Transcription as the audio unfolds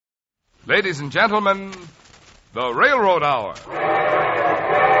Ladies and gentlemen, the Railroad Hour.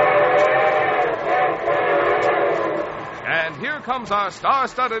 And here comes our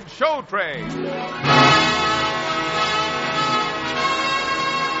star-studded show train.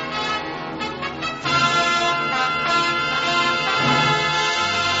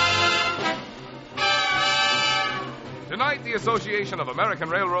 Tonight, the Association of American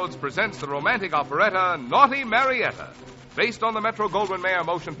Railroads presents the romantic operetta Naughty Marietta, based on the Metro-Goldwyn-Mayer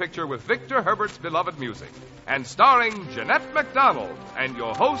motion picture with Victor Herbert's beloved music, and starring Jeanette MacDonald and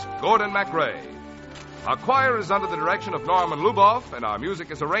your host, Gordon MacRae. Our choir is under the direction of Norman Luboff, and our music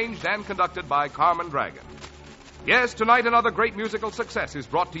is arranged and conducted by Carmen Dragon. Yes, tonight another great musical success is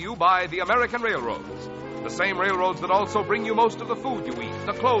brought to you by the American Railroads, the same railroads that also bring you most of the food you eat,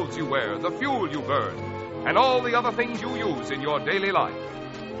 the clothes you wear, the fuel you burn, and all the other things you use in your daily life.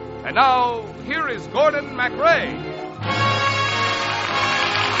 And now, here is Gordon MacRae.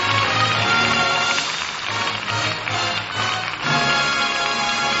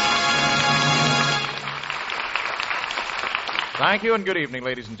 Thank you and good evening,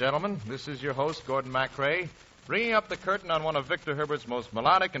 ladies and gentlemen. This is your host, Gordon MacRae, bringing up the curtain on one of Victor Herbert's most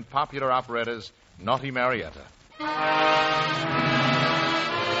melodic and popular operettas, Naughty Marietta.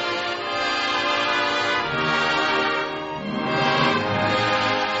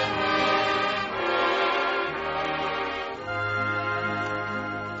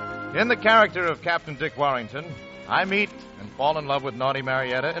 In the character of Captain Dick Warrington, I meet and fall in love with Naughty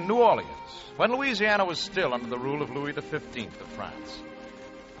Marietta in New Orleans, when Louisiana was still under the rule of Louis XV of France.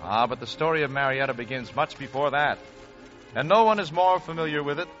 But the story of Marietta begins much before that, and no one is more familiar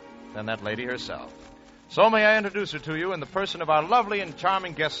with it than that lady herself. So may I introduce her to you in the person of our lovely and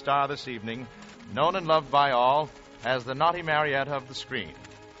charming guest star this evening, known and loved by all as the Naughty Marietta of the screen,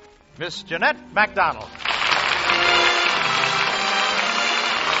 Miss Jeanette MacDonald.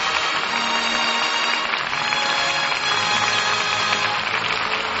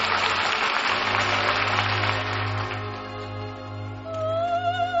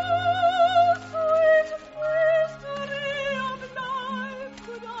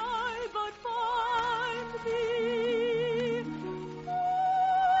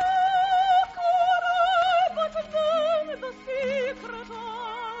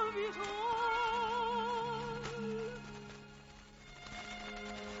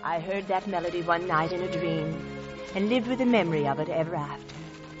 I heard that melody one night in a dream and lived with the memory of it ever after.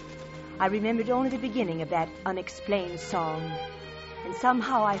 I remembered only the beginning of that unexplained song, and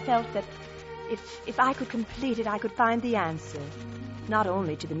somehow I felt that if I could complete it, I could find the answer, not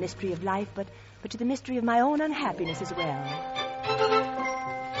only to the mystery of life, but to the mystery of my own unhappiness as well.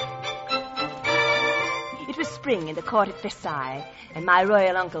 It was spring in the court at Versailles, and my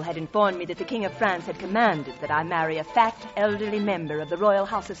royal uncle had informed me that the King of France had commanded that I marry a fat, elderly member of the Royal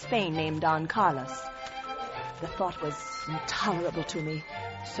House of Spain named Don Carlos. The thought was intolerable to me,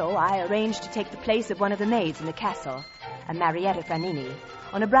 so I arranged to take the place of one of the maids in the castle, a Marietta Franini,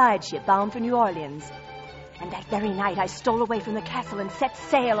 on a bride ship bound for New Orleans. And that very night I stole away from the castle and set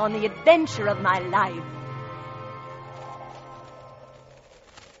sail on the adventure of my life.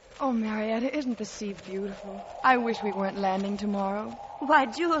 Oh, Marietta, isn't the sea beautiful? I wish we weren't landing tomorrow. Why,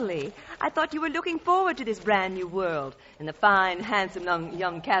 Julie, I thought you were looking forward to this brand new world and the fine, handsome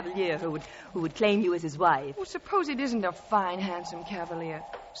young cavalier who would claim you as his wife. Well, suppose it isn't a fine, handsome cavalier.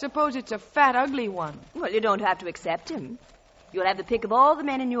 Suppose it's a fat, ugly one. Well, you don't have to accept him. You'll have the pick of all the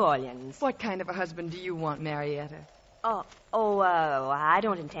men in New Orleans. What kind of a husband do you want, Marietta? I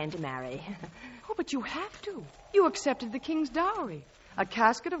don't intend to marry. Oh, but you have to. You accepted the king's dowry. A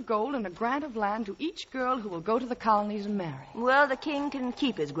casket of gold and a grant of land to each girl who will go to the colonies and marry. Well, the king can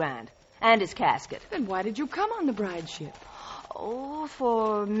keep his grant and his casket. Then why did you come on the bride ship? Oh,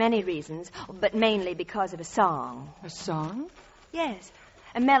 for many reasons, but mainly because of a song. A song? Yes,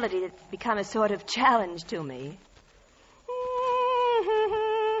 a melody that's become a sort of challenge to me. Oh,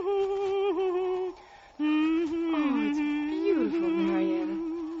 it's beautiful, Marietta.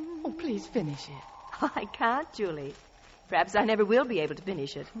 Oh, please finish it. Oh, I can't, Julie. Perhaps I never will be able to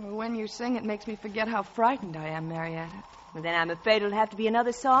finish it. Well, when you sing, it makes me forget how frightened I am, Marietta. Well, then I'm afraid it'll have to be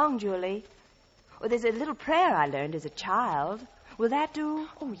another song, Julie. Oh, there's a little prayer I learned as a child. Will that do?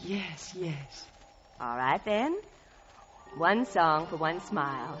 Oh, yes, yes. All right, then. One song for one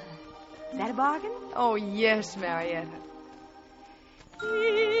smile. Is that a bargain? Oh, yes, Marietta.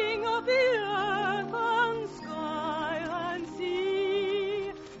 King of the earth and sky and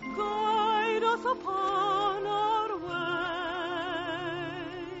sea, guide us upon our way.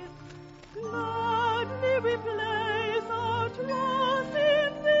 Gladly we place our trust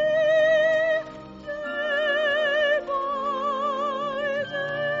in thee, day by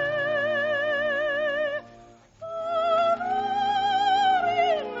day.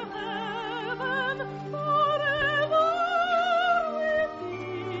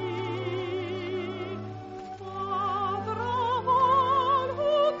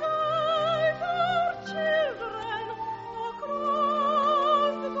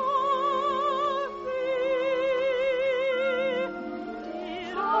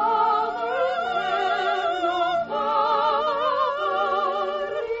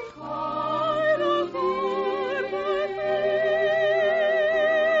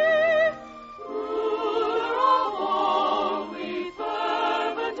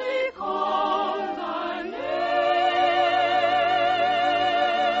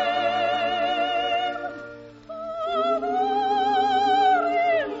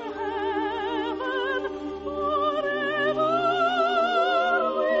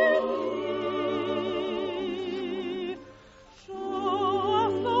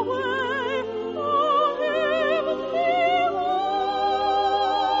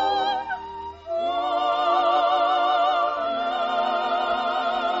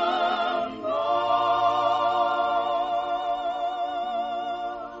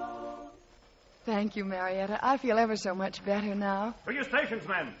 Thank you, Marietta. I feel ever so much better now. To your stations,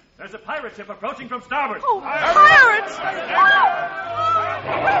 men. There's a pirate ship approaching from starboard. Oh, pirates!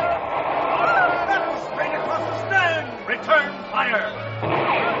 Straight across the stern. Return fire.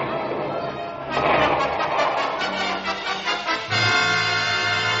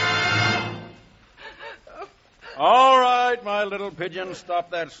 All right, my little pigeon,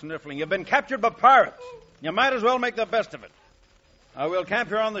 stop that sniffling. You've been captured by pirates. You might as well make the best of it. We'll camp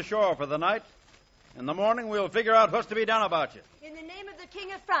here on the shore for the night. In the morning, we'll figure out what's to be done about you. In the name of the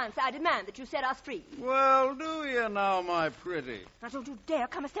King of France, I demand that you set us free. Well, do you now, my pretty? Now, don't you dare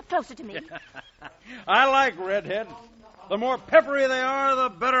come a step closer to me. I like redheads. The more peppery they are, the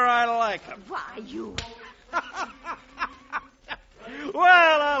better I like them. Why, you...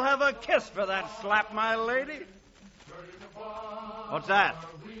 Well, I'll have a kiss for that slap, my lady. What's that?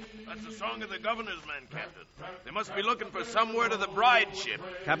 That's the song of the governor's men, Captain. They must be looking for some word of the bride ship.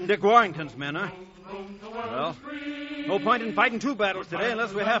 Captain Dick Warrington's men, huh? Well, no point in fighting two battles today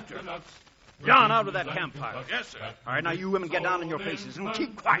unless we have to. John, out with that campfire. Yes, sir. All right, now you women get down on your faces and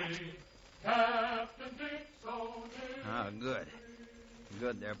keep quiet. Ah, good.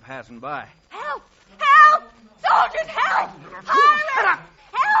 Good, they're passing by. Help! Help! Soldiers, help! Shut up!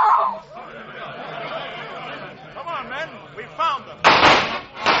 Help! Come on, men. We found them.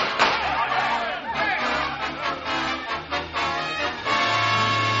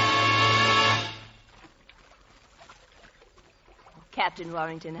 Captain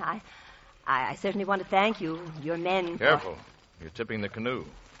Warrington, I certainly want to thank you, your men. Careful. You're tipping the canoe.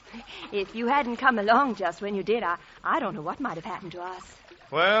 If you hadn't come along just when you did, I don't know what might have happened to us.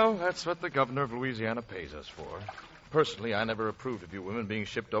 Well, that's what the governor of Louisiana pays us for. Personally, I never approved of you women being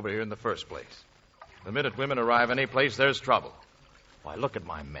shipped over here in the first place. The minute women arrive any place, there's trouble. Why, look at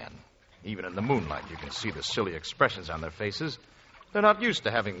my men. Even in the moonlight, you can see the silly expressions on their faces. They're not used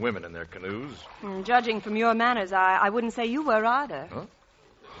to having women in their canoes. Judging from your manners, I wouldn't say you were either. Huh?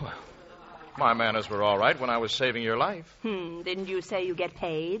 Well, my manners were all right when I was saving your life. Didn't you say you get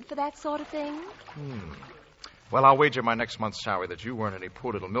paid for that sort of thing? Well, I'll wager my next month's salary that you weren't any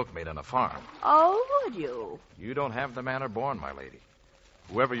poor little milkmaid on a farm. Oh, would you? You don't have the manner born, my lady.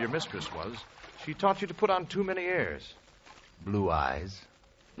 Whoever your mistress was, she taught you to put on too many airs. Blue eyes.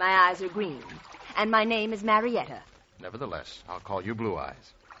 My eyes are green, and my name is Marietta. Nevertheless, I'll call you Blue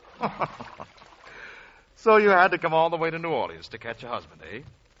Eyes. So you had to come all the way to New Orleans to catch a husband, eh?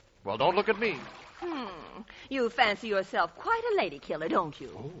 Well, don't look at me. You fancy yourself quite a lady killer, don't you?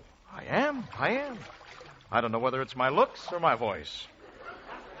 Oh, I am. I don't know whether it's my looks or my voice.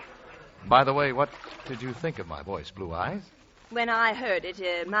 By the way, what did you think of my voice, Blue Eyes? When I heard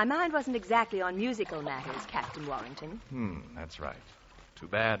it, my mind wasn't exactly on musical matters, Captain Warrington. That's right. Too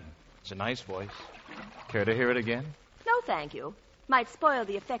bad. It's a nice voice. Care to hear it again? No, thank you. Might spoil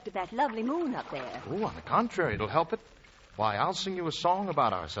the effect of that lovely moon up there. Oh, on the contrary, it'll help it. Why, I'll sing you a song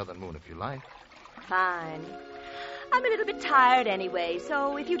about our southern moon if you like. Fine. I'm a little bit tired anyway,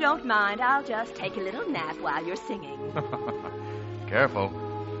 so if you don't mind, I'll just take a little nap while you're singing. Careful.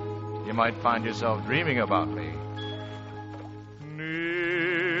 You might find yourself dreaming about me.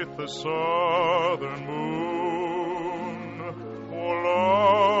 'Neath the southern moon, oh,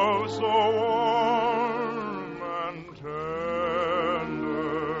 love so warm and tender,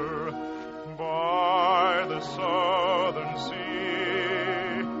 by the southern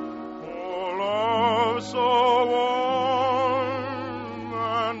sea, oh, love so warm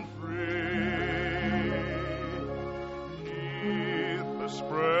and free, 'neath the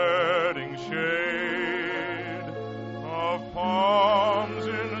spreading shade of palms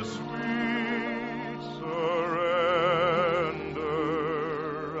in sweet surrender,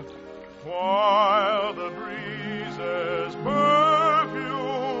 while the breezes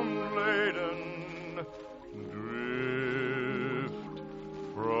perfume laden drift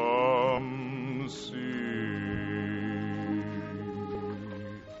from sea.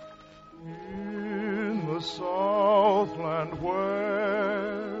 In the Southland where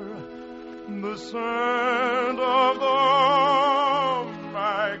the scent of the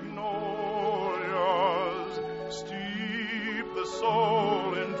magnolias steep the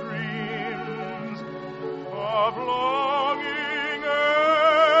soul in dreams of longing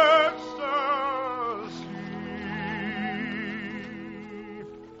ecstasy,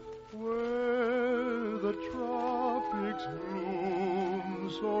 where the tropics bloom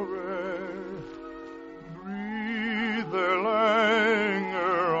so rare, breathe their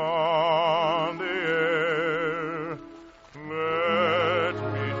languor on the air.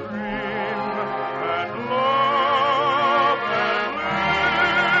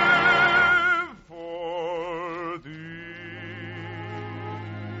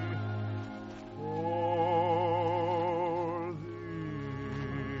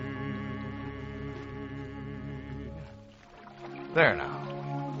 There now.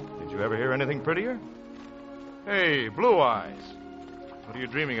 Did you ever hear anything prettier? Hey, Blue Eyes. What are you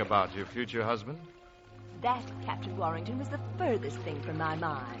dreaming about, your future husband? That, Captain Warrington, was the furthest thing from my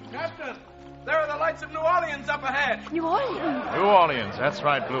mind. Captain, there are the lights of New Orleans up ahead. New Orleans? New Orleans, that's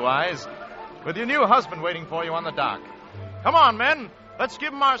right, Blue Eyes. With your new husband waiting for you on the dock. Come on, men. Let's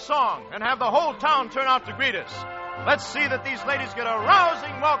give him our song and have the whole town turn out to greet us. Let's see that these ladies get a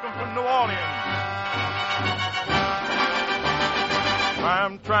rousing welcome from New Orleans.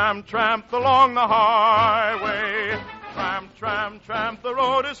 Tramp, tramp, tramp along the highway. Tramp, tramp, tramp, the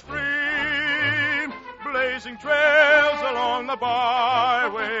road is free. Blazing trails along the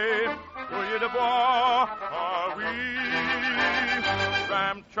byway. Feuille de bois are we.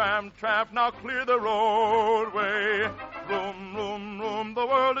 Tramp, tramp, tramp, now clear the roadway. Room, room, room, the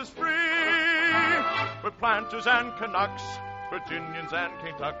world is free. With planters and Canucks, Virginians and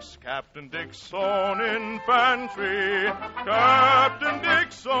Kentucks, Captain Dixon Infantry, Captain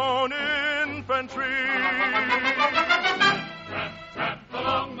Dixon Infantry. Tramp, tramp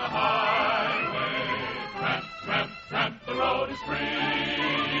along the highway, tramp, tramp, tramp, the road is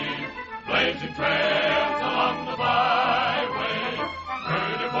free. Blazing trails along the byway,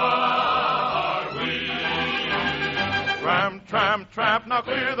 feuille de bois are we. Tramp, tramp, tramp, now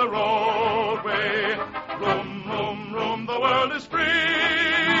clear the roadway. Room, room, room, the world is free.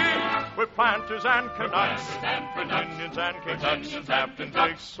 With planters and Canucks, Virginians and Kentucks, Captain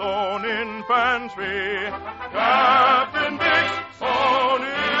Dixon Infantry, Captain Dixon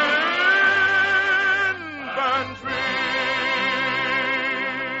Infantry.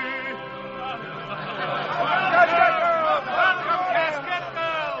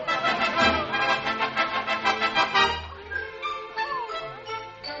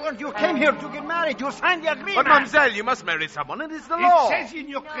 You came here to get married. You signed the agreement. But, mademoiselle, you must marry someone. It is the law. It says in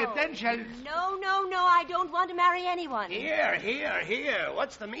your credentials. No, I don't want to marry anyone. Here.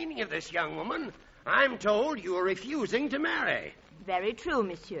 What's the meaning of this, young woman? I'm told you are refusing to marry. Very true,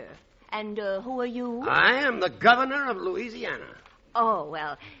 monsieur. And who are you? I am the governor of Louisiana. Oh,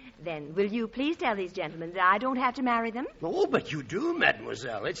 well, then will you please tell these gentlemen that I don't have to marry them? Oh, but you do,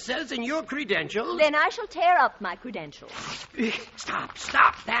 mademoiselle. It says in your credentials... Then I shall tear up my credentials.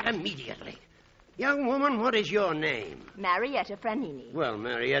 Stop that immediately. Young woman, what is your name? Marietta Franini. Well,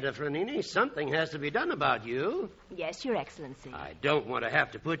 Marietta Franini, something has to be done about you. Yes, Your Excellency. I don't want to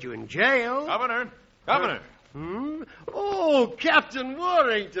have to put you in jail. Governor. Oh, Captain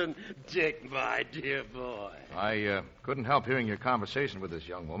Warrington. Dick, my dear boy. I couldn't help hearing your conversation with this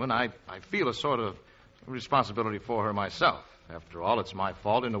young woman. I feel a sort of responsibility for her myself. After all, it's my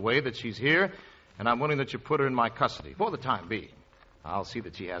fault in a way that she's here, and I'm willing that you put her in my custody for the time being. I'll see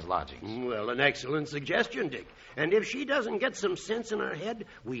that she has lodgings. Well, an excellent suggestion, Dick. And if she doesn't get some sense in her head,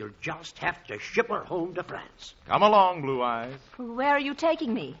 we'll just have to ship her home to France. Come along, Blue Eyes. Where are you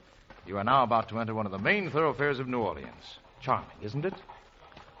taking me? You are now about to enter one of the main thoroughfares of New Orleans. Charming, isn't it?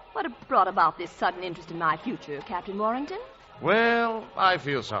 What brought about this sudden interest in my future, Captain Warrington? Well, I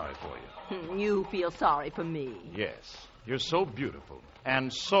feel sorry for you. You feel sorry for me? Yes. You're so beautiful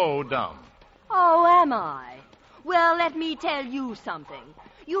and so dumb. Oh, am I? Well, let me tell you something.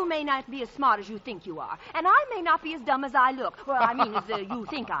 You may not be as smart as you think you are, and I may not be as dumb as I look. Well, I mean, as you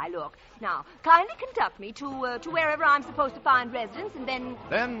think I look. Now, kindly conduct me to wherever I'm supposed to find residence, and then...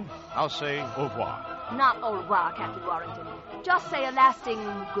 Then I'll say au revoir. Not au revoir, Captain Warrington. Just say a lasting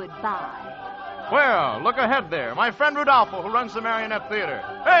goodbye. Well, look ahead there. My friend Rudolfo, who runs the Marionette Theater.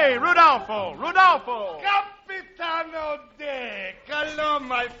 Hey, Rudolfo! Capitano Dick. Hello,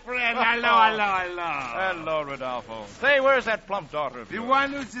 my friend. Hello, Rudolfo. Say, where's that plump daughter of The yours?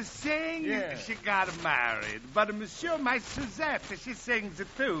 one who's singing? Yeah. She got married. But, monsieur, my Suzette, she sings it,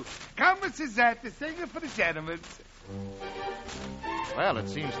 too. Come, Suzette, sing it for the gentlemen. Well, it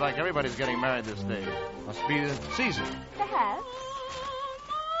seems like everybody's getting married this day. Must be the season. Perhaps.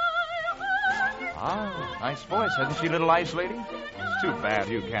 Ah, nice voice, hasn't she, little ice lady? It's too bad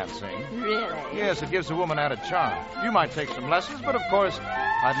you can't sing. Really? Yes, it gives a woman added charm. You might take some lessons, but of course,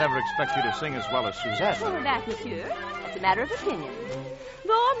 I'd never expect you to sing as well as Suzette. Oh, that, monsieur. That's a matter of opinion.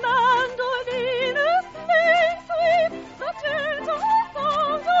 The mandolin sings sweet, the gentle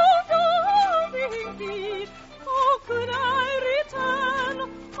songs of darling feet. Oh, could I return,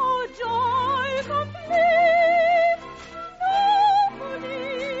 oh, joy complete?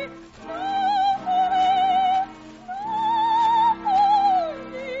 Nobody,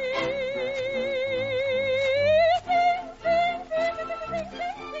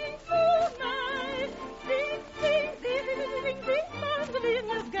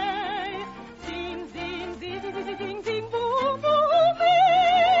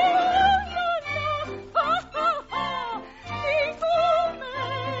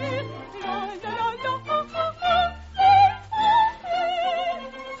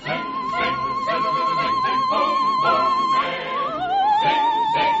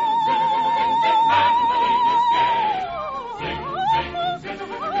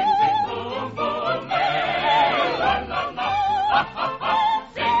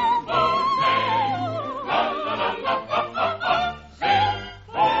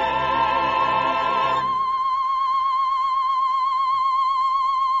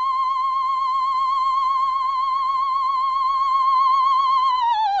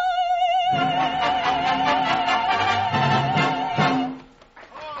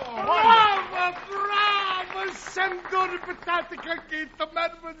 Coquito,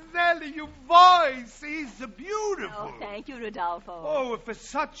 mademoiselle, your voice is beautiful. Oh, thank you, Rodolfo. Oh, if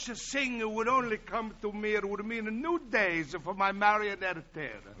such a singer would only come to me, it would mean a new days for my Marietta.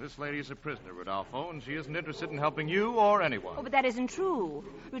 This lady is a prisoner, Rodolfo, and she isn't interested in helping you or anyone. Oh, but that isn't true.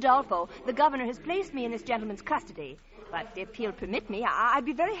 Rodolfo, the governor has placed me in this gentleman's custody. But if he'll permit me, I'd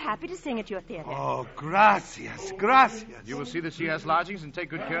be very happy to sing at your theater. Oh, gracias, gracias. You will see that she has lodgings and take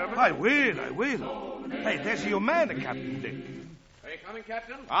good care of her? I will. Hey, there's your man, Captain Dick. Are you coming,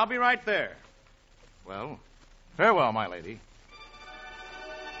 Captain? I'll be right there. Well, farewell, my lady.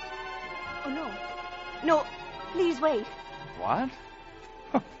 Oh, no. No, please wait. What?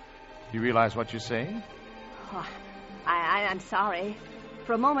 You realize what you're saying? Oh, I'm sorry.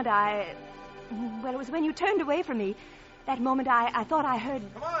 For a moment, Well, it was when you turned away from me. That moment, I thought I heard...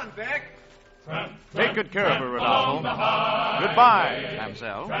 Come on, Beck. Take good care of her, Rodolfo. Goodbye,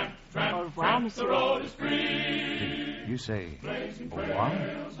 Mamselle. Au revoir, monsieur. The road is free. You say au revoir?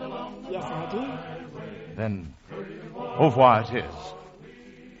 Yes, I did. Then au revoir it is.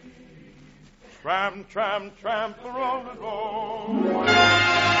 Tramp, tramp, tramp the road is long.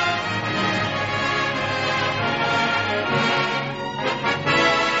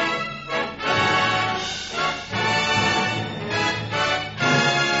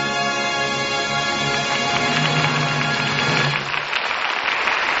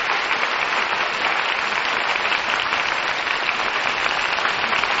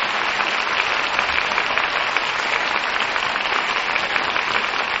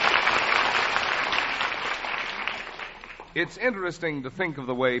 It's interesting to think of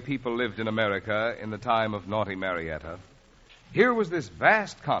the way people lived in America in the time of naughty Marietta. Here was this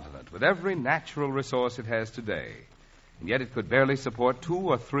vast continent with every natural resource it has today, and yet it could barely support 2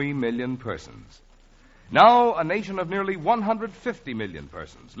 or 3 million persons. Now, a nation of nearly 150 million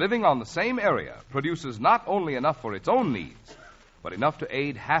persons living on the same area produces not only enough for its own needs, but enough to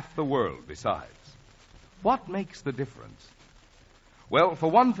aid half the world besides. What makes the difference? Well,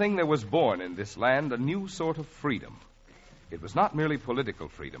 for one thing, there was born in this land a new sort of freedom. It was not merely political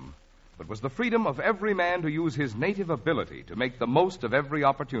freedom, but was the freedom of every man to use his native ability to make the most of every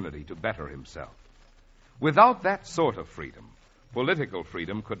opportunity to better himself. Without that sort of freedom, political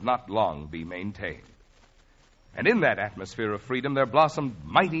freedom could not long be maintained. And in that atmosphere of freedom, there blossomed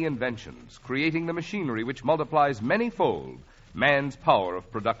mighty inventions, creating the machinery which multiplies many-fold man's power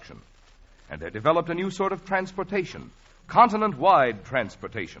of production. And there developed a new sort of transportation, continent-wide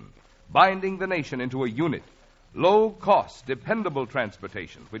transportation, binding the nation into a unit, low-cost, dependable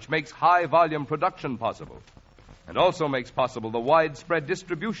transportation, which makes high-volume production possible, and also makes possible the widespread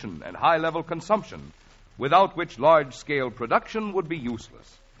distribution and high-level consumption, without which large-scale production would be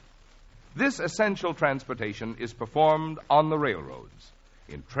useless. This essential transportation is performed on the railroads,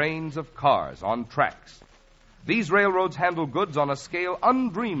 in trains of cars on tracks. These railroads handle goods on a scale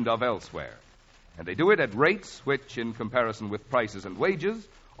undreamed of elsewhere, and they do it at rates which, in comparison with prices and wages,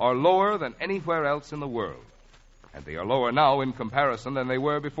 are lower than anywhere else in the world. And they are lower now in comparison than they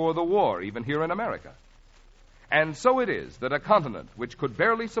were before the war, even here in America. And so it is that a continent which could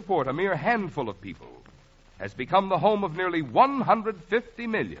barely support a mere handful of people has become the home of nearly 150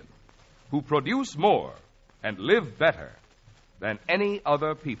 million who produce more and live better than any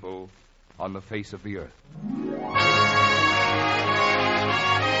other people on the face of the earth.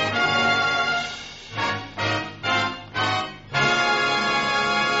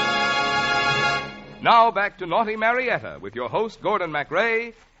 Now back to Naughty Marietta with your host, Gordon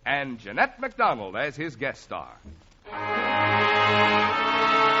MacRae, and Jeanette MacDonald as his guest star.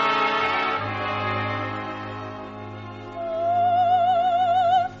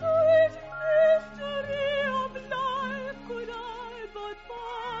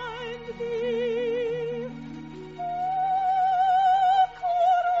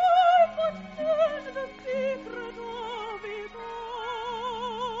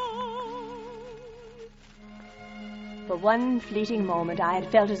 For one fleeting moment, I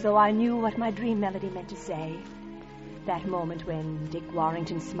had felt as though I knew what my dream melody meant to say. That moment when Dick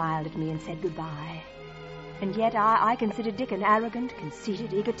Warrington smiled at me and said goodbye. And yet I considered Dick an arrogant,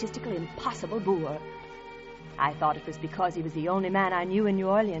 conceited, egotistical, impossible boor. I thought it was because he was the only man I knew in New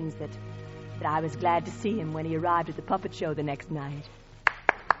Orleans that I was glad to see him when he arrived at the puppet show the next night.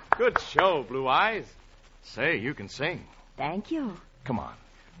 Good show, Blue Eyes. Say, you can sing. Thank you. Come on,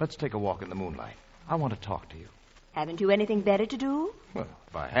 let's take a walk in the moonlight. I want to talk to you. Haven't you anything better to do? Well,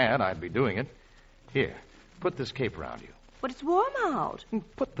 if I had, I'd be doing it. Here, put this cape around you. But it's warm out. And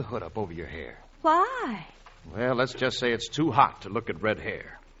put the hood up over your hair. Why? Well, let's just say it's too hot to look at red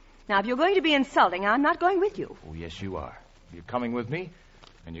hair. Now, if you're going to be insulting, I'm not going with you. Oh, yes, you are. You're coming with me?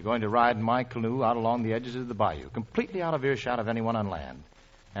 And you're going to ride in my canoe out along the edges of the bayou, completely out of earshot of anyone on land.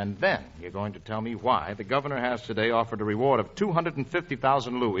 And then you're going to tell me why the governor has today offered a reward of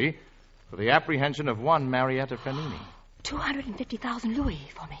 250,000 louis for the apprehension of one Marietta Fernini. 250,000 louis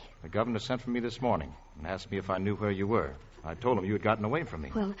for me. The governor sent for me this morning and asked me if I knew where you were. I told him you had gotten away from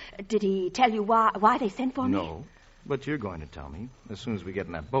me. Well, did he tell you why they sent for me? No, but you're going to tell me as soon as we get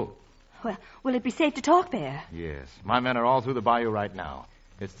in that boat. Well, will it be safe to talk there? Yes. My men are all through the bayou right now.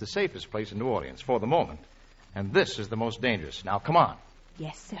 It's the safest place in New Orleans for the moment. And this is the most dangerous. Now, come on.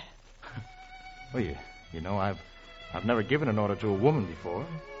 Yes, sir. Well, you know, I've never given an order to a woman before.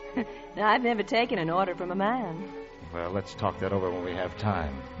 I've never taken an order from a man. Well, let's talk that over when we have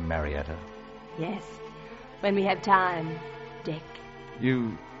time, Marietta. Yes, when we have time, Dick.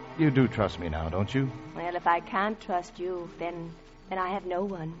 You do trust me now, don't you? Well, if I can't trust you, then I have no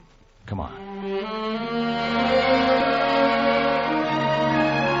one. Come on.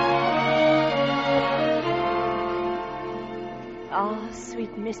 Oh,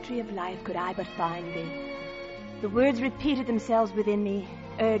 sweet mystery of life, could I but find thee. The words repeated themselves within me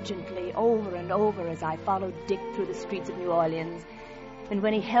urgently, over and over, as I followed Dick through the streets of New Orleans. And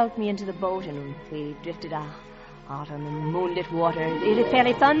when he helped me into the boat and we drifted out on the moonlit water, it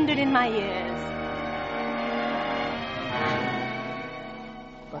fairly thundered in my ears.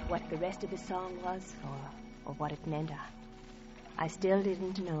 But what the rest of the song was, or what it meant, I still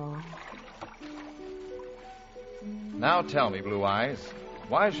didn't know. Now tell me, Blue Eyes,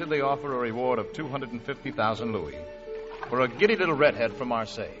 why should they offer a reward of 250,000 louis for a giddy little redhead from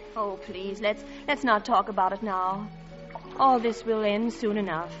Marseille? Oh, please, let's not talk about it now. All this will end soon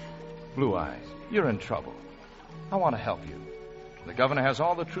enough. Blue Eyes, you're in trouble. I want to help you. The governor has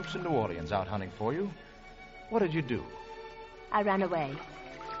all the troops in New Orleans out hunting for you. What did you do? I ran away.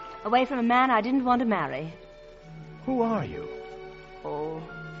 Away from a man I didn't want to marry. Who are you? Oh,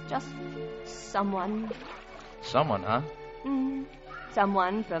 just someone. Someone, huh?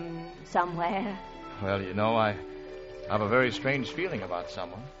 Someone from somewhere. Well, you know, I have a very strange feeling about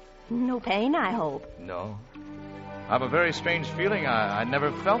someone. No pain, I hope. No. I have a very strange feeling I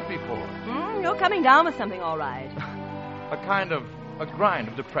never felt before. You're coming down with something, all right. a grind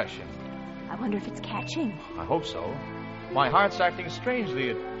of depression. I wonder if it's catching. I hope so. My heart's acting strangely.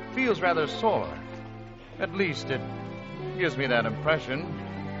 It feels rather sore. At least it gives me that impression.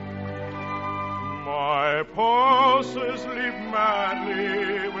 My pulses leap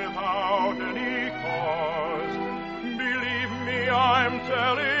madly without any cause. Believe me, I'm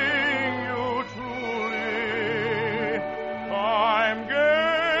telling you truly. I'm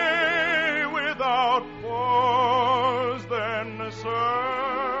gay without pause, then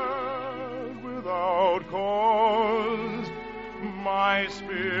sad without cause. My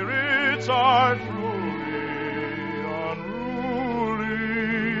spirits are truly unruly.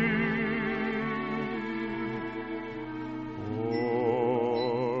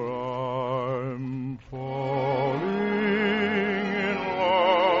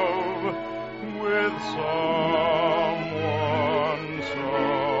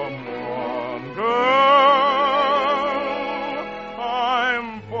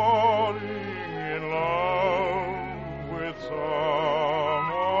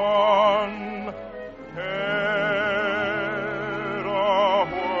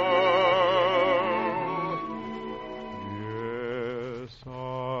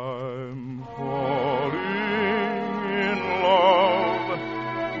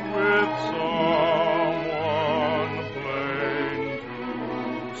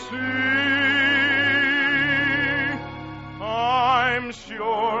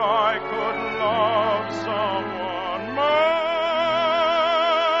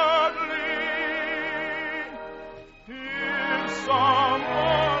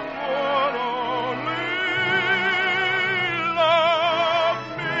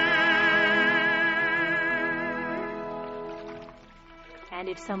 And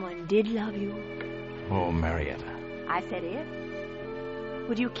if someone did love you? Oh, Marietta. I said if.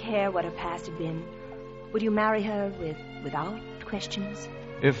 Would you care what her past had been? Would you marry her without questions?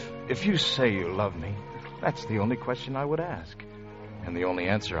 If you say you love me, that's the only question I would ask. And the only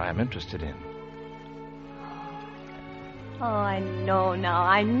answer I am interested in. Oh, I know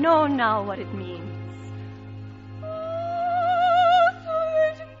now what it means.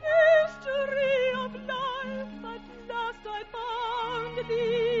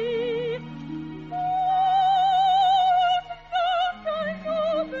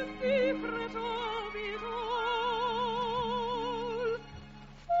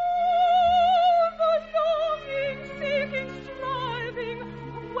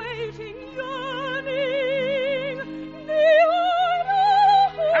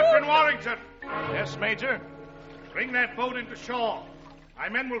 Warrington. Yes, Major? Bring that boat into shore. My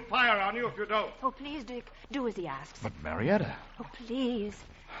men will fire on you if you don't. Oh, please, Dick, do as he asks. But Marietta. Oh, please.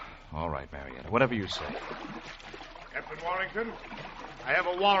 All right, Marietta, whatever you say. Captain Warrington, I have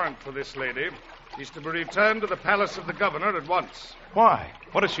a warrant for this lady. She's to be returned to the palace of the governor at once. Why?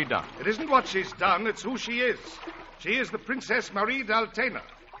 What has she done? It isn't what she's done, it's who she is. She is the Princess Marie d'Altena,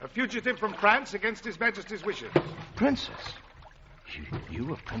 a fugitive from France against His Majesty's wishes. Princess?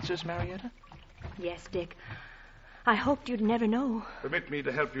 You a princess, Marietta? Yes, Dick. I hoped you'd never know. Permit me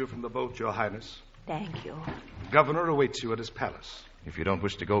to help you from the boat, Your Highness. Thank you. The governor awaits you at his palace. If you don't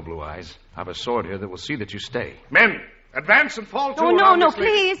wish to go, Blue Eyes, I've a sword here that will see that you stay. Men, advance and fall to. Oh, no,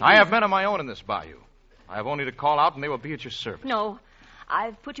 please. I have men of my own in this bayou. I have only to call out and they will be at your service. No,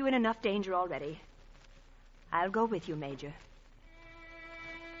 I've put you in enough danger already. I'll go with you, Major.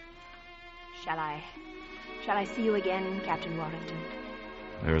 Shall I see you again, Captain Warrington?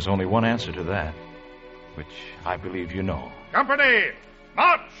 There is only one answer to that, which I believe you know. Company,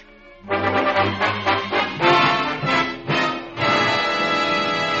 march!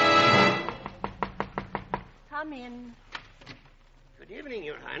 Come in. Good evening,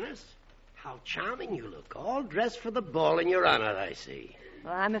 Your Highness. How charming you look. All dressed for the ball in your honor, I see.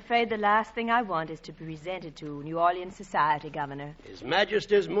 Well, I'm afraid the last thing I want is to be presented to New Orleans society, Governor. His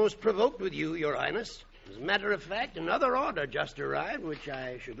Majesty is most provoked with you, Your Highness. As a matter of fact, another order just arrived, which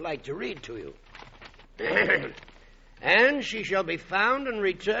I should like to read to you. And she shall be found and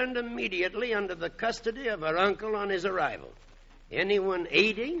returned immediately under the custody of her uncle on his arrival. Anyone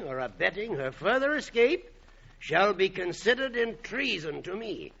aiding or abetting her further escape shall be considered in treason to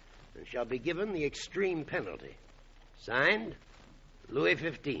me and shall be given the extreme penalty. Signed, Louis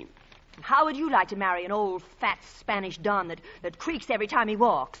XV. How would you like to marry an old, fat Spanish don that creaks every time he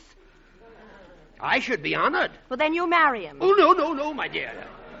walks? I should be honored. Well, then you marry him. Oh, no, my dear.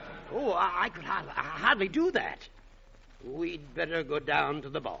 Oh, I could hardly do that. We'd better go down to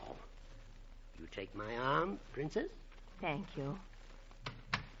the ball. You take my arm, Princess? Thank you.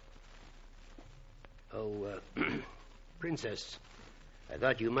 Oh, Princess, I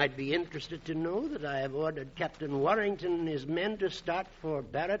thought you might be interested to know that I have ordered Captain Warrington and his men to start for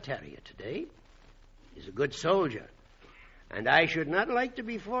Barataria today. He's a good soldier, and I should not like to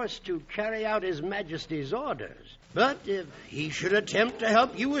be forced to carry out His Majesty's orders. But if he should attempt to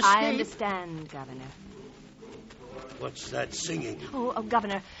help you escape... I understand, Governor. What's that singing? Oh,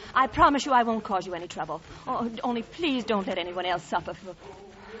 Governor, I promise you I won't cause you any trouble. Oh, only please don't let anyone else suffer.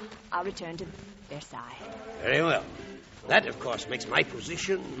 I'll return to Versailles. Very well. That, of course, makes my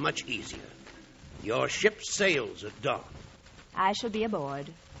position much easier. Your ship sails at dawn. I shall be aboard.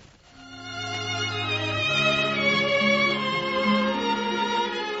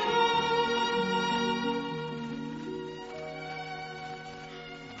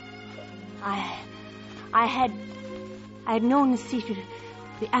 I had known the secret,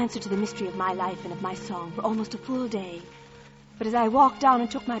 the answer to the mystery of my life and of my song for almost a full day. But as I walked down and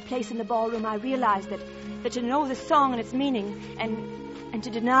took my place in the ballroom, I realized that to know the song and its meaning and to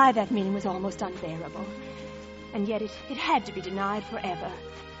deny that meaning was almost unbearable. And yet it had to be denied forever.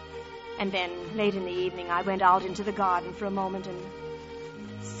 And then, late in the evening, I went out into the garden for a moment, and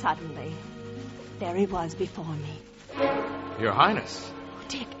suddenly, there he was before me. Your Highness.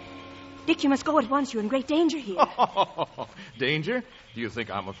 Dick, you must go at once. You're in great danger here. Danger? Do you think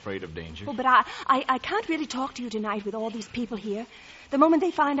I'm afraid of danger? Oh, but I can't really talk to you tonight with all these people here. The moment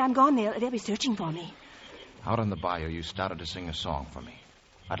they find I'm gone, they'll be searching for me. Out on the bayou, you started to sing a song for me.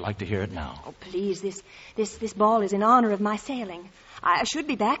 I'd like to hear it now. Oh, please, this ball is in honor of my sailing. I should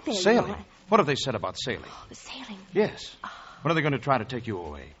be back there. Sailing? You know. What have they said about sailing? Oh, the sailing? Yes. When are they going to try to take you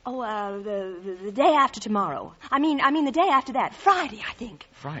away? Oh, the day after tomorrow. I mean the day after that. Friday, I think.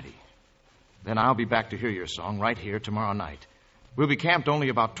 Friday? Then I'll be back to hear your song right here tomorrow night. We'll be camped only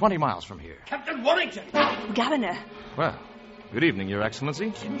about 20 miles from here. Captain Warrington! Governor. Well, good evening, Your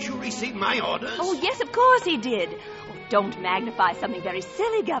Excellency. Didn't you receive my orders? Oh, yes, of course he did. Oh, don't magnify something very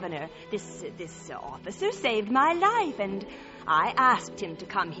silly, Governor. This officer saved my life, and I asked him to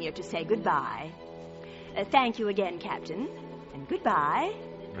come here to say goodbye. Thank you again, Captain, and goodbye.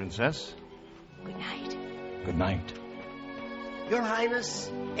 Princess? Good night. Good night. Your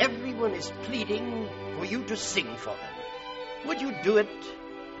Highness, everyone is pleading for you to sing for them. Would you do it?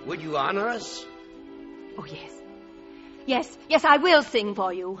 Would you honor us? Oh, yes. Yes, I will sing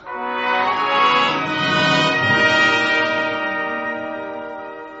for you.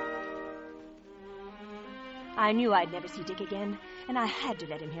 I knew I'd never see Dick again, and I had to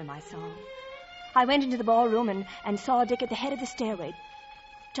let him hear my song. I went into the ballroom and saw Dick at the head of the stairway,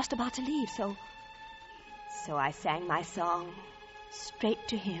 just about to leave, so I sang my song straight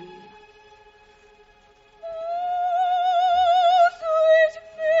to him.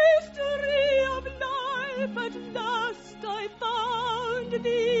 at last I found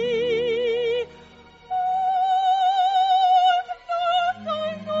thee. Oh, at last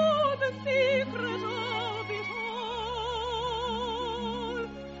I know the secret of it all.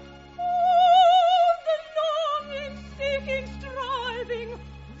 Oh, the longing, seeking, striving,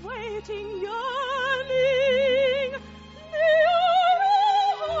 waiting, yearning, the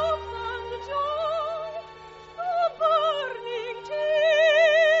hopes and joy, the burning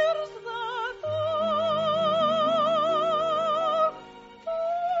tears that fall. For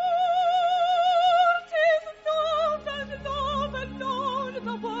 'tis love and love alone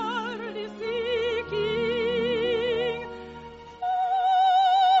the world is seeking. For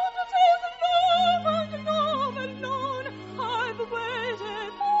 'tis love and love alone I've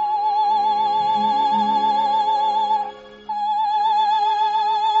waited for.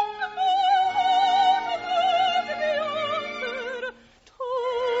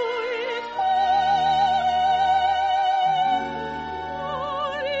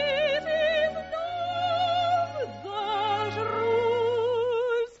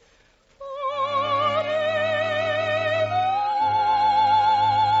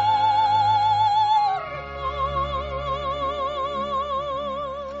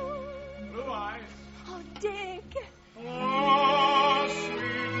 Blue Eyes. Oh, Dick. Oh,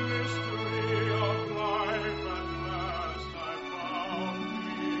 sweet mystery of life, at last I found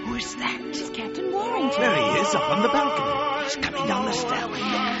thee. Who is that? It's Captain Warrington. There he is, up on the balcony. He's coming down the stairway.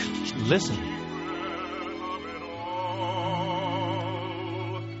 Listen.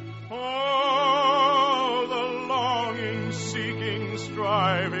 Oh, the longing, seeking,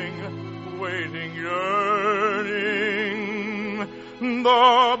 striving, waiting, yearning,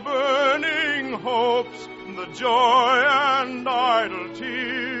 the burning hopes, the joy and idle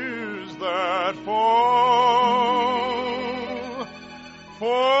tears that fall. For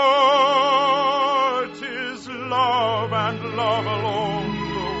 'tis love and love alone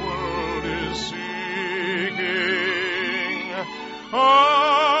the world is seeking.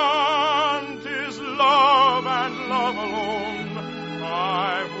 And 'tis love and love alone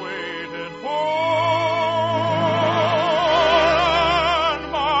I've waited for.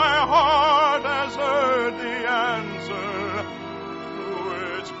 And my heart has heard the answer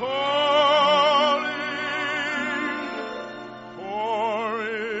to its calling. For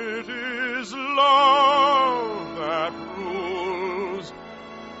it is love that rules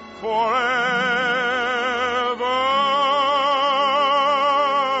forevermore.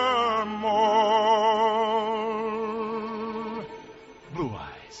 Blue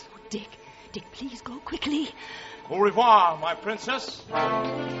Eyes. Dick, please go quickly. Au revoir, my princess.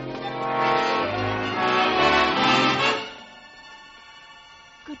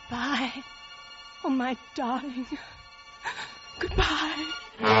 Goodbye. Oh, my darling. Goodbye.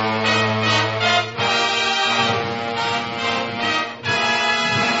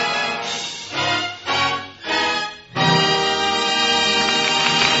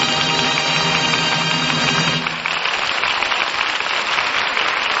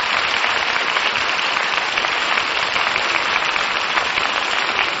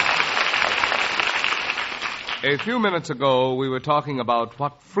 A few minutes ago, we were talking about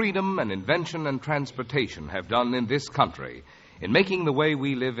what freedom and invention and transportation have done in this country in making the way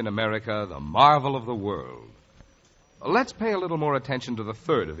we live in America the marvel of the world. Let's pay a little more attention to the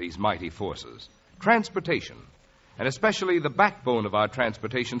third of these mighty forces, transportation, and especially the backbone of our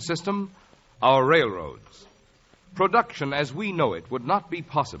transportation system, our railroads. Production as we know it would not be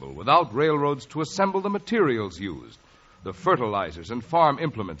possible without railroads to assemble the materials used, the fertilizers and farm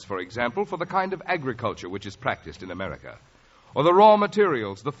implements, for example, for the kind of agriculture which is practiced in America, or the raw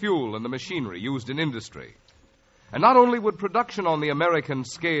materials, the fuel, and the machinery used in industry. And not only would production on the American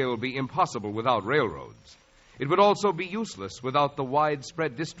scale be impossible without railroads, it would also be useless without the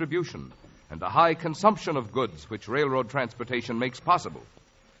widespread distribution and the high consumption of goods which railroad transportation makes possible.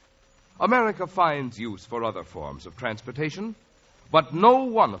 America finds use for other forms of transportation, but no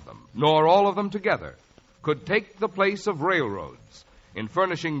one of them, nor all of them together, could take the place of railroads in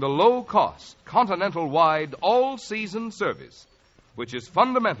furnishing the low-cost, continental-wide, all-season service, which is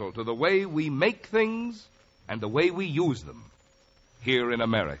fundamental to the way we make things and the way we use them here in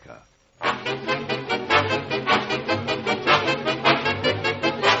America.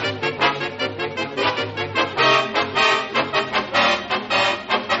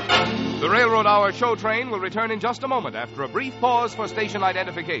 The Railroad Hour show train will return in just a moment after a brief pause for station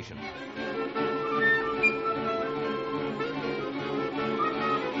identification.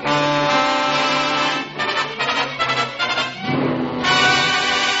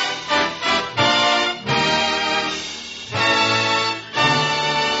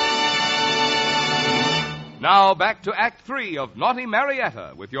 now back to Act 3 of Naughty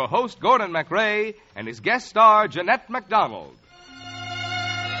Marietta with your host, Gordon MacRae, and his guest star, Jeanette MacDonald.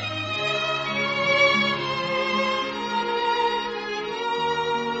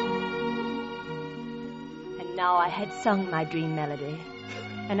 And now I had sung my dream melody,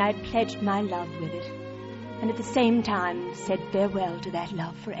 and I'd pledged my love with it, and at the same time said farewell to that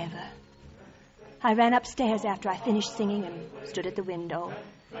love forever. I ran upstairs after I finished singing and stood at the window,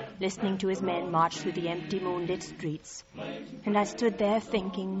 listening to his men march through the empty moonlit streets. And I stood there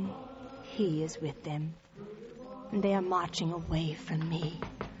thinking, he is with them, and they are marching away from me.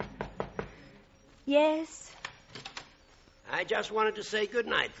 Yes? I just wanted to say good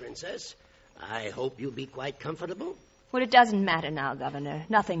night, Princess. I hope you'll be quite comfortable. Well, it doesn't matter now, Governor.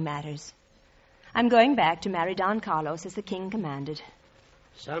 Nothing matters. I'm going back to marry Don Carlos as the king commanded.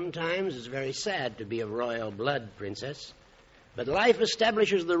 Sometimes it's very sad to be of royal blood, Princess. But life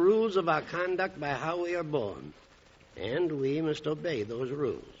establishes the rules of our conduct by how we are born. And we must obey those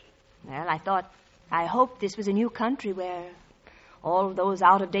rules. Well, I hoped this was a new country where all those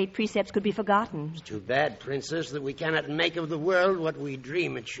out-of-date precepts could be forgotten. It's too bad, Princess, that we cannot make of the world what we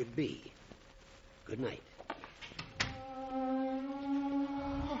dream it should be. Good night.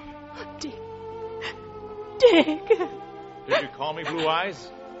 Oh, Dick. Dick! Did you call me, Blue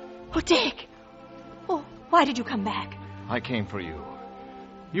Eyes? Oh, Dick! Oh, why did you come back? I came for you.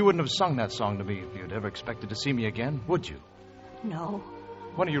 You wouldn't have sung that song to me if you'd ever expected to see me again, would you? No.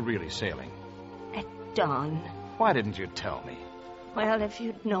 When are you really sailing? At dawn. Why didn't you tell me? Well, if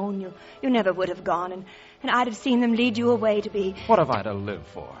you'd known, you never would have gone, and I'd have seen them lead you away to be... What have I to live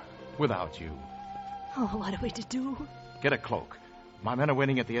for without you? Oh, what are we to do? Get a cloak. My men are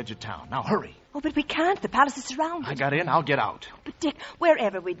waiting at the edge of town. Now, hurry. Oh, but we can't. The palace is surrounded. I got in. I'll get out. But, Dick,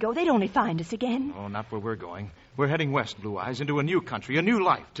 wherever we'd go, they'd only find us again. Oh, not where we're going. We're heading west, Blue Eyes, into a new country, a new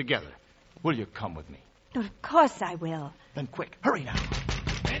life together. Will you come with me? No, of course I will. Then quick. Hurry now.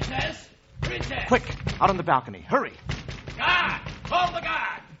 Princess! Princess! Quick. Out on the balcony. Hurry. Guard! Call the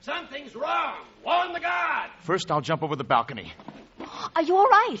guard! Something's wrong. Warn the guard! First, I'll jump over the balcony. Are you all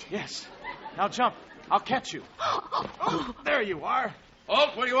right? Yes. Now jump. I'll catch you. Oh, there you are.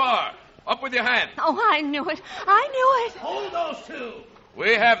 Halt where you are. Up with your hand. Oh, I knew it. I knew it. Hold those two.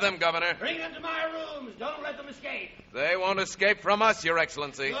 We have them, Governor. Bring them to my rooms. Don't let them escape. They won't escape from us, Your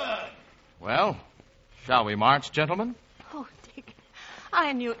Excellency. Good. Well, shall we march, gentlemen? Oh, Dick,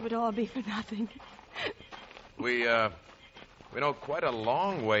 I knew it would all be for nothing. We know quite a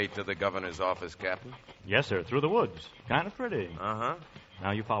long way to the governor's office, Captain. Yes, sir, through the woods. Kind of pretty. Uh-huh.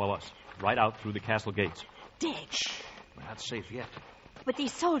 Now you follow us. Right out through the castle gates. Dick. We're not safe yet. But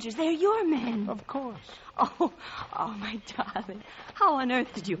these soldiers, they're your men. Of course. Oh, my darling. How on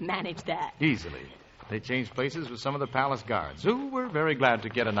earth did you manage that? Easily. They changed places with some of the palace guards, who were very glad to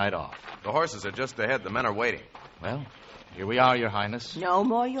get a night off. The horses are just ahead. The men are waiting. Well, here we are, Your Highness. No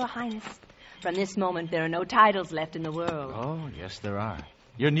more, Your Highness. From this moment, there are no titles left in the world. Oh, yes, there are.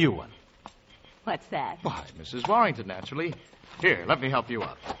 Your new one. What's that? Why, Mrs. Warrington, naturally. Here, let me help you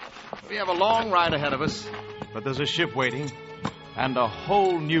up. We have a long ride ahead of us, but there's a ship waiting, and a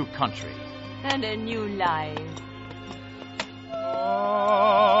whole new country. And a new life.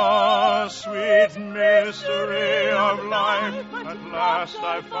 Ah, sweet mystery of life, at last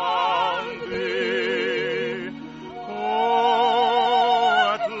I found thee.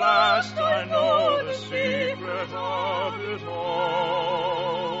 Oh, at last I know the secret of it all.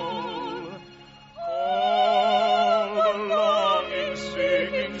 All the longing,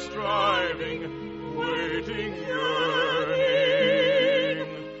 seeking, striving, waiting, yearning,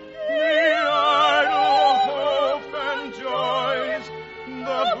 the idle hope and joys,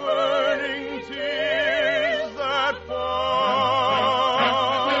 the burning tears that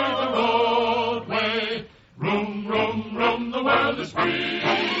fall. Clear the roadway, room, room, room, the world is free.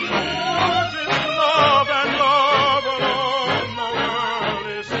 What is love and love alone the world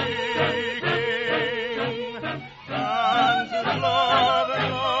is seeking? And 'tis love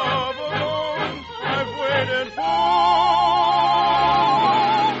and love alone I've waited for.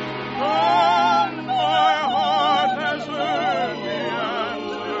 And my heart has heard the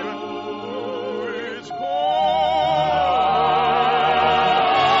answer to its call.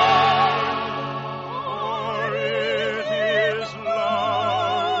 For it is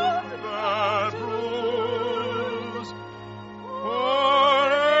love that rules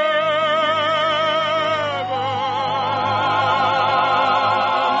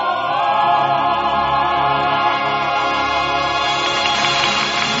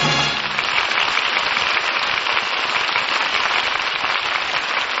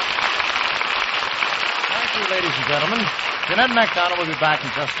Thank you, ladies and gentlemen. Jeanette MacDonald will be back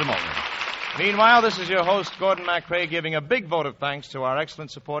in just a moment. Meanwhile, this is your host, Gordon MacRae, giving a big vote of thanks to our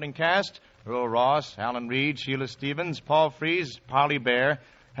excellent supporting cast, Earl Ross, Alan Reed, Sheila Stevens, Paul Freese, Polly Bear,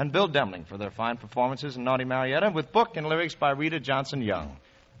 and Bill Demling for their fine performances in Naughty Marietta, with book and lyrics by Rita Johnson Young,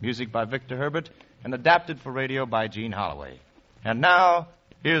 music by Victor Herbert, and adapted for radio by Gene Holloway. And now,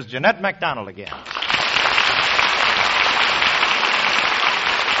 here's Jeanette MacDonald again. Thank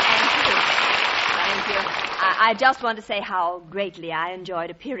you. I just want to say how greatly I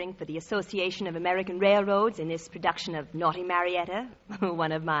enjoyed appearing for the Association of American Railroads in this production of Naughty Marietta,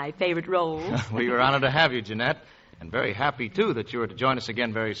 one of my favorite roles. We were honored to have you, Jeanette, and very happy, too, that you are to join us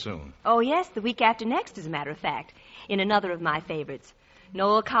again very soon. Oh, yes, the week after next, as a matter of fact, in another of my favorites,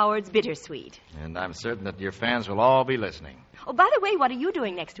 Noel Coward's Bittersweet. And I'm certain that your fans will all be listening. Oh, by the way, what are you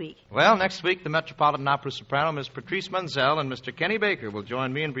doing next week? Well, next week, the Metropolitan Opera soprano, Miss Patrice Menzel, and Mr. Kenny Baker will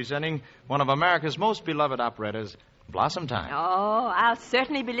join me in presenting one of America's most beloved operettas, Blossom Time. Oh, I'll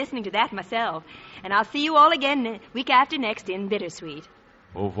certainly be listening to that myself. And I'll see you all again week after next in Bittersweet.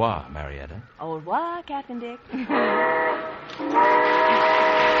 Au revoir, Marietta. Au revoir, Captain Dick. All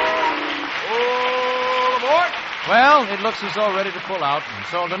aboard! Well, it looks as though ready to pull out. And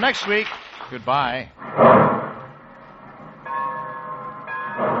so until next week, goodbye.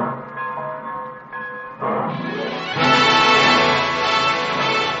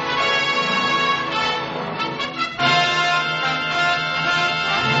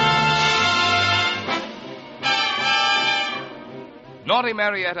 Naughty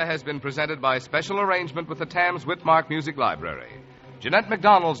Marietta has been presented by special arrangement with the Tams Whitmark Music Library. Jeanette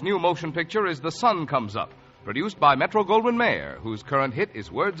MacDonald's new motion picture is The Sun Comes Up, produced by Metro-Goldwyn-Mayer, whose current hit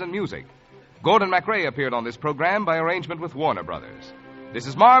is Words and Music. Gordon MacRae appeared on this program by arrangement with Warner Brothers. This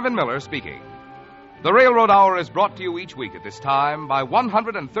is Marvin Miller speaking. The Railroad Hour is brought to you each week at this time by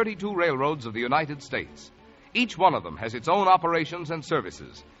 132 railroads of the United States. Each one of them has its own operations and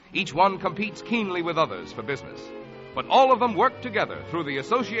services. Each one competes keenly with others for business. But all of them work together through the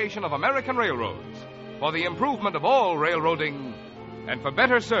Association of American Railroads for the improvement of all railroading and for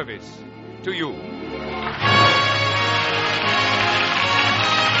better service to you.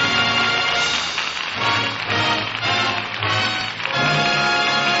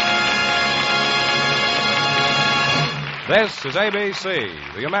 This is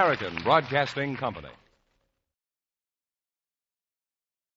ABC, the American Broadcasting Company.